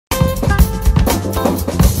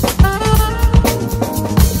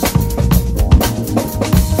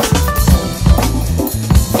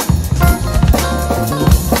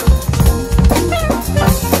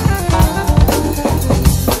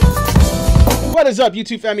What is up,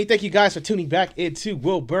 YouTube family? Thank you guys for tuning back into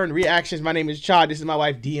Wilburn Reactions. My name is Chod. This is my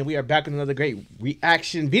wife, D, and we are back with another great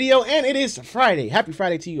reaction video. And it is Friday. Happy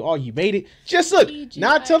Friday to you all. You made it. Just look,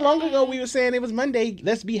 not too long ago, we were saying it was Monday.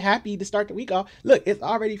 Let's be happy to start the week off. Look, it's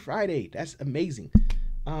already Friday. That's amazing.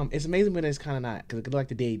 It's amazing when it's kind of not, because it could look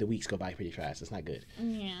like the weeks go by pretty fast. It's not good.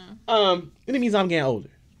 Yeah. And it means I'm getting older.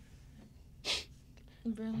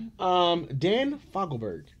 Really? Dan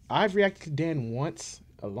Fogelberg. I've reacted to Dan once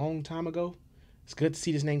a long time ago. It's good to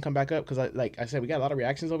see this name come back up because, like I said, we got a lot of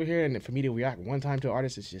reactions over here, and for me to react one time to an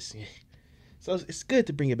artist, it's just so it's good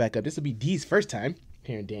to bring it back up. This will be D's first time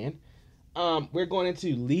hearing Dan. We're going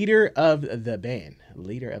into Leader of the Band.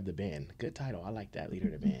 Leader of the Band. Good title. I like that.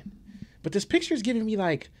 Leader of the Band. But this picture is giving me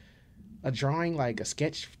like a drawing, like a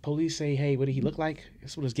sketch. Police say, "Hey, what did he look like?"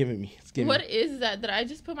 That's what it's giving me. What is that? Did I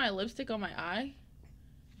just put my lipstick on my eye?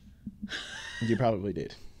 You probably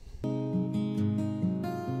did.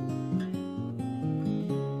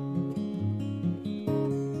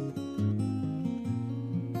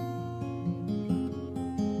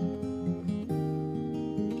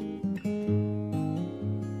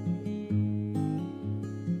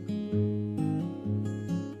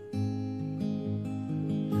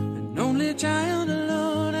 Only child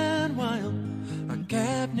alone and wild, a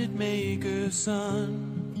cabinet maker's son.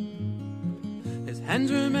 His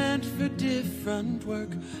hands were meant for different work,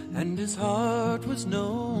 and his heart was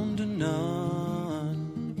known to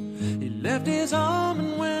none. He left his home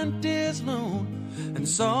and went his lone and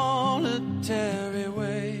solitary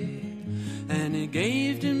way, and he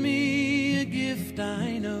gave to me a gift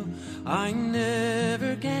I know I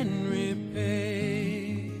never can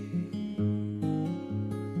repay.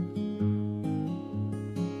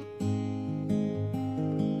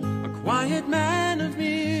 Quiet man of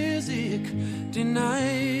music,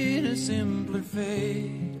 denied a simpler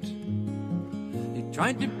fate. He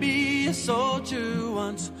tried to be a soldier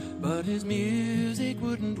once, but his music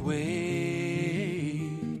wouldn't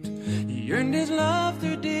wait. He earned his love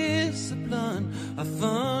through discipline, a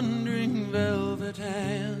thundering velvet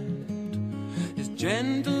hand. His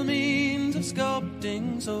gentle means of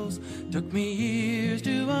sculpting souls took me years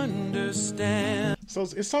to understand. So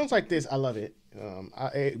it's songs like this, I love it.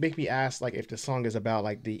 It makes me ask, like, if the song is about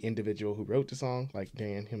like the individual who wrote the song, like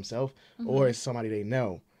Dan himself, or is somebody they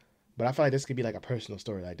know. But I feel like this could be like a personal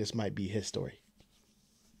story. Like this might be his story.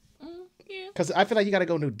 Yeah. Because I feel like you got to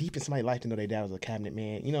go deep in somebody's life to know their dad was a cabinet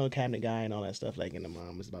man, you know, a cabinet guy and all that stuff. Like, and the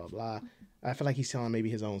mom was blah blah blah. I feel like he's telling maybe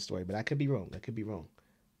his own story, but I could be wrong. I could be wrong.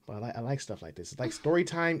 But I like stuff like this. It's like story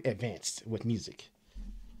time advanced with music.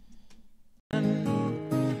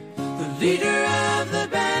 The leader of the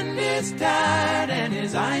band is tired and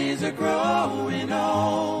his eyes are growing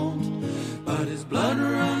old, but his blood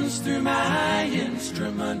runs through my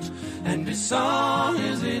instrument and his song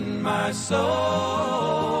is in my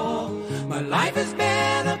soul. My life has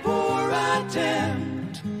been a poor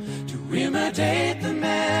attempt to imitate the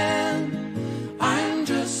man. I'm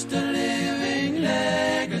just a living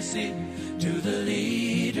legacy to the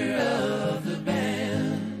leader of the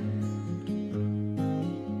band.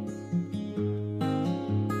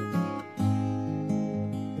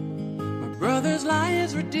 Brothers'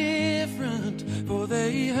 lives were different, for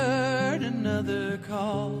they heard another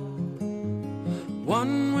call.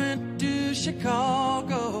 One went to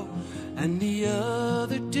Chicago and the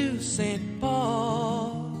other to St.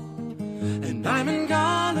 Paul. And I'm in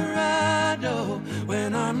Colorado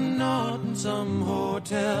when I'm not in some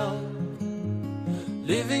hotel,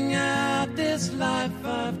 living out this life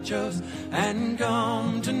I've chose and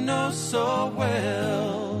come to know so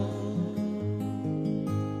well.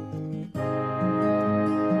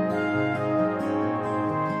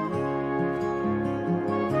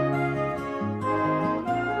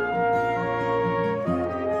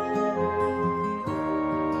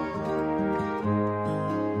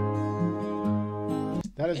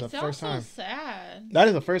 That is the It first time. sounds so sad. That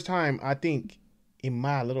is the first time I think in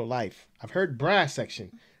my little life I've heard brass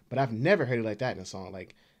section, but I've never heard it like that in a song.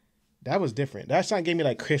 Like that was different. That song gave me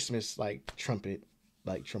like Christmas, like trumpet,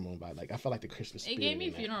 like trombone vibe. Like I felt like the Christmas. It gave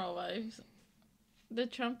me funeral vibes. The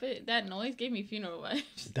trumpet, that noise gave me funeral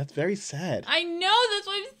vibes. That's very sad. I know, that's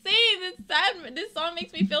what I'm saying. It's sad. This song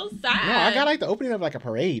makes me feel sad. No, I got like the opening of like a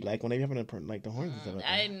parade, like when they having like the horns and stuff. Like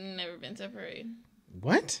I've never been to a parade.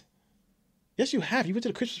 What? Yes, you have. You went to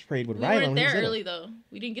the Christmas parade with We Ryan. weren't there early though.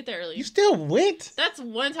 We didn't get there early. You still went? That's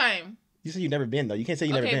one time. You said you've never been though. You can't say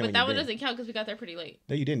you never been. Okay, but that one been. doesn't count because we got there pretty late.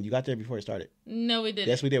 No, you didn't. You got there before it started. No, we didn't.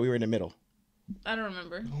 Yes, we did. We were in the middle. I don't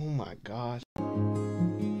remember. Oh my gosh.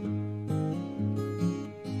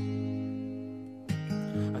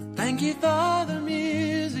 Thank you for the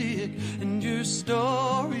music and your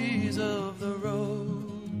stories of the road.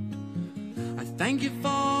 thank you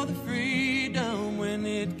for the freedom when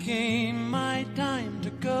it came my time to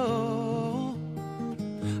go.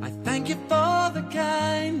 I thank you for the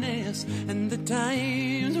kindness and the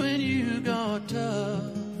times when you got tough.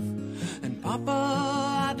 And Papa,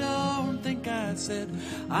 I don't think I said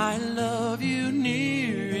I love you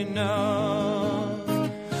near enough.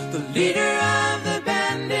 The leader of the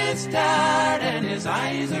band is tired and his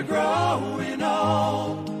eyes are growing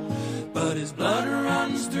old, but his blood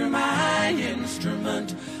runs through my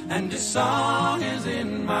instrument and his song is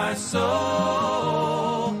in my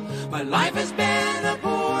soul. My life has been a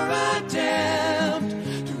poor attempt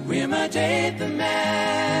to imitate the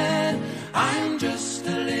man. I'm just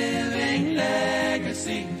a living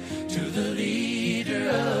legacy to the leader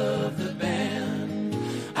of the band.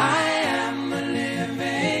 I am a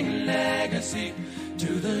living legacy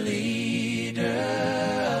to the leader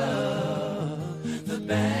of the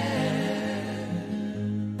band.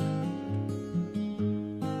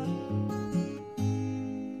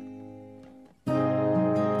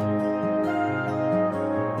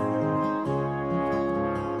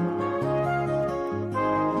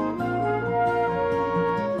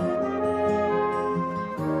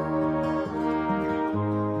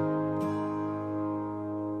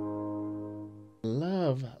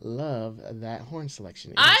 Love that horn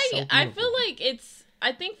selection. I feel like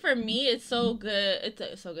I think for me it's so good.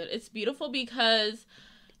 It's so good. It's beautiful because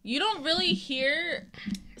you don't really hear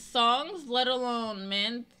songs, let alone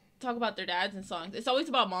men, talk about their dads in songs. It's always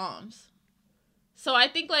about moms. So I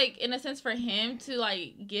think like in a sense for him to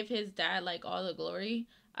like give his dad like all the glory,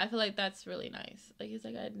 I feel like that's really nice. Like he's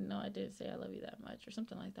like, I didn't say I love you that much or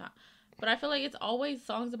something like that. But I feel like it's always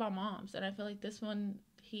songs about moms, and I feel like this one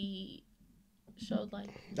he showed like.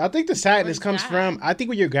 I think the sadness comes from. I think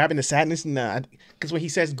when you're grabbing the sadness, and because when he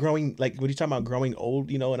says growing, like when he's talking about growing old,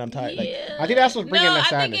 you know, and I'm tired. Yeah. Like, I think that's what's bringing the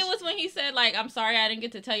sadness. I think it was when he said like, "I'm sorry, I didn't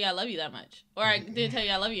get to tell you I love you that much, or I didn't tell you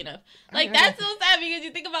I love you enough." Like that's so sad because you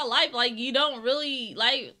think about life, like you don't really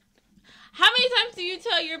like. How many times do you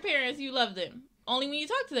tell your parents you love them? Only when you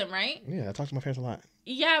talk to them, right? Yeah, I talk to my parents a lot.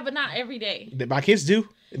 Yeah, but not every day. My kids do.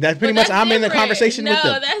 That's pretty much. I'm in the conversation with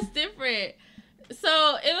them. No, that's different.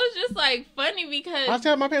 So it was just like funny because I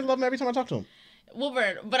tell my parents love them every time I talk to them.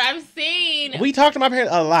 Wilburn, but I'm saying we talk to my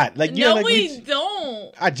parents a lot. Like you know, like we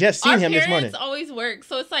don't. I just seen him this morning. Our parents always work,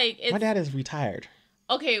 so it's like my dad is retired.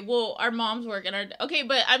 Okay, well, our moms work and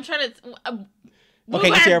but I'm trying to. Okay,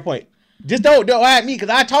 get to your point. Just don't at me because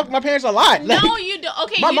I talk to my parents a lot. Like, no, you don't.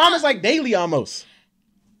 Okay, my mom is like daily almost.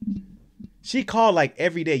 She called like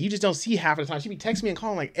every day. You just don't see half of the time. She be texting me and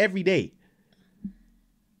calling like every day.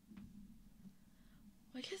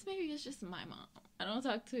 I guess maybe it's just my mom.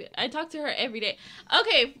 I talk to her every day.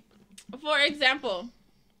 Okay, for example,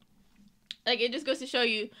 like it just goes to show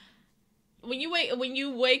you when you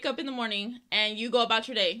wake up in the morning and you go about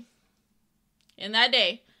your day. In that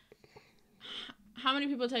day, how many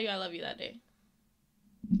people tell you I love you that day?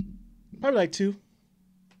 Probably like 2,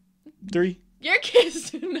 3. Your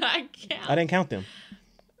kids do not count. I didn't count them.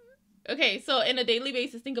 Okay, so in a daily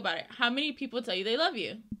basis, think about it. How many people tell you they love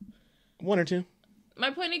you? 1 or 2. My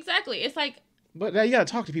point exactly. It's like. But you gotta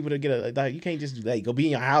talk to people to get you can't just like go be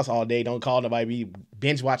in your house all day. Don't call nobody. Be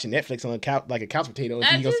binge watching Netflix on a couch like a couch potato.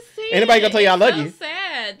 Anybody gonna tell you I love you? It's so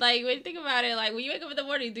sad. Like when you think about it, like when you wake up in the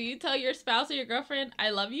morning, do you tell your spouse or your girlfriend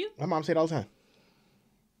I love you? My mom said it all the time.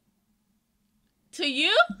 To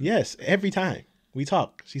you? Yes, every time we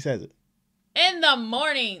talk, she says it. In the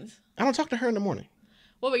mornings. I don't talk to her in the morning.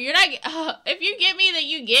 Well, but you're not. If you get me, then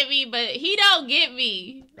you get me. But he don't get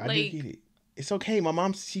me. I do get it. It's okay. My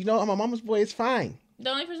mom, I'm a mama's boy. It's fine. The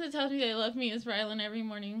only person that tells me they love me is Rylan every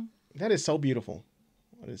morning. That is so beautiful.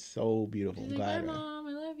 That is so beautiful. I'm glad. Bye, Mom.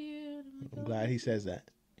 I love you. I'm glad he says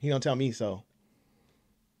that. He don't tell me so.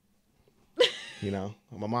 You know,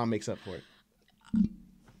 my mom makes up for it.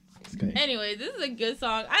 Okay. Anyway, this is a good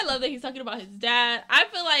song. I love that he's talking about his dad. I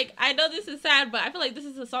feel like, I know this is sad, but I feel like this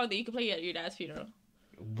is a song that you could play at your dad's funeral.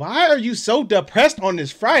 Why are you so depressed on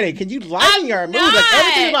this Friday? Can you lighten your mood? Like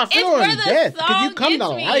everything about funeral and death. Can you come to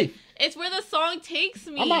life? It's where the song takes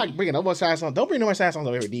me. I'm not bringing no more sad songs. Don't bring no more sad songs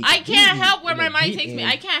over here. I can't help where my mind takes me.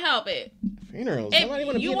 I can't help it. Funerals.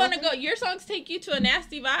 If you want to go, your songs take you to a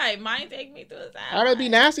nasty vibe. Mine take me to a sad. I'd rather be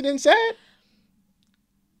nasty than sad.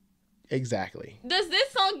 Exactly. Does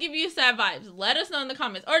this song give you sad vibes? Let us know in the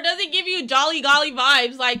comments. Or does it give you jolly golly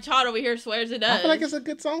vibes like Chod over here swears it does? I feel like it's a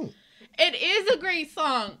good song. It is a great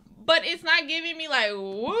song, but it's not giving me like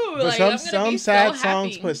woo. But like some sad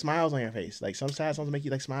songs put smiles on your face. Like some sad songs make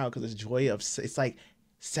you like smile because it's joy of. It's like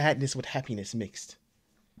sadness with happiness mixed.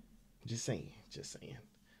 Just saying.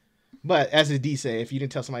 But as the D say, if you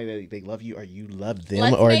didn't tell somebody that they love you or you love them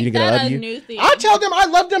Let's or make you're gonna that love a you, new thing. I tell them I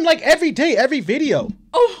love them like every day, every video.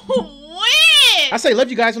 Oh, when? I say love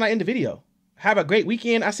you guys when I end the video. Have a great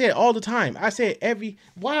weekend. I say it all the time. I say it every.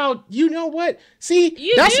 Wow, you know what? See,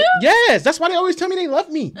 You that's do? yes. That's why they always tell me they love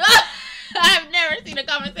me. I've never seen a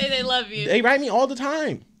comment say they love you. They write me all the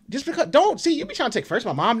time. Just because don't see you be trying to take first.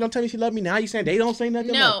 My mom don't tell me she love me. Now you saying they don't say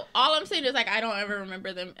nothing. No, Like, all I'm saying is like I don't ever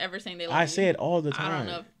remember them ever saying they love me. I say it all the I time.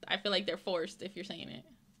 don't know. I feel like they're forced if you're saying it.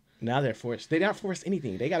 Now they're forced. They're not forced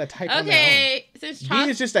anything. They gotta type on their Okay, since own. Chod,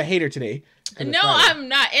 D is just a hater today. 'Cause no, it's Friday. I'm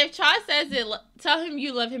not. If Chod says it, tell him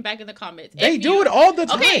you love him back in the comments. They If do you- it all the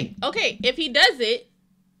time. Okay. If he does it,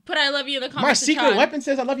 put I love you in the comments. My to secret Chod. weapon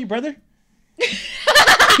says I love you, brother.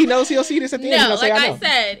 He knows he'll see this at the end. No, He'll say, like I I know.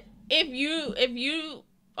 said, if you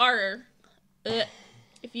are,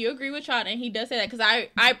 if you agree with Chod and he does say that, because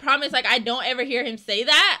I promise, like I don't ever hear him say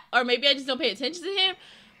that, or maybe I just don't pay attention to him.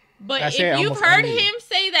 But I say it if you've almost heard only. him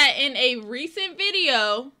say that in a recent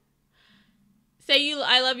video, say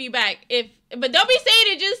I love you back. But don't be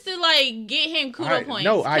saying it just to like get him kudo points.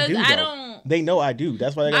 No, I 'cause do. I though. don't. They know I do.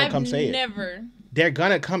 That's why they're gonna I've come say it. never. They're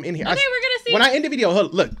gonna come in here. Okay, we're gonna see. When I end the video,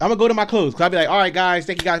 look, I'm gonna go to my clothes. Cause I'll be like, all right, guys,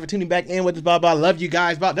 thank you guys for tuning back in with this, blah, blah. Love you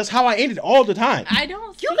guys, blah. That's how I end it all the time. I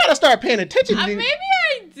don't. You gotta start paying attention to Maybe this.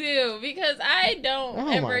 I do because I don't Oh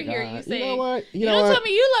ever my hear God. you say. You know what? You don't tell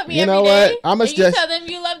me you love me You every know day. what? I'ma and you just- tell them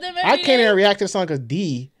you love them every I day. can't even react to the song because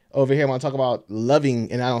D over here want to talk about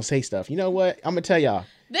loving and I don't say stuff. You know what? I'm gonna tell y'all.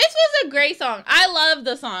 This was a great song. I love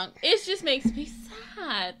the song. It just makes me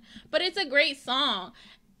sad, but it's a great song,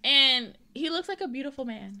 and he looks like a beautiful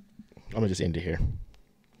man. I'm gonna just end it here.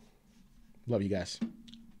 Love you guys.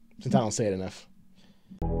 Since I don't say it enough.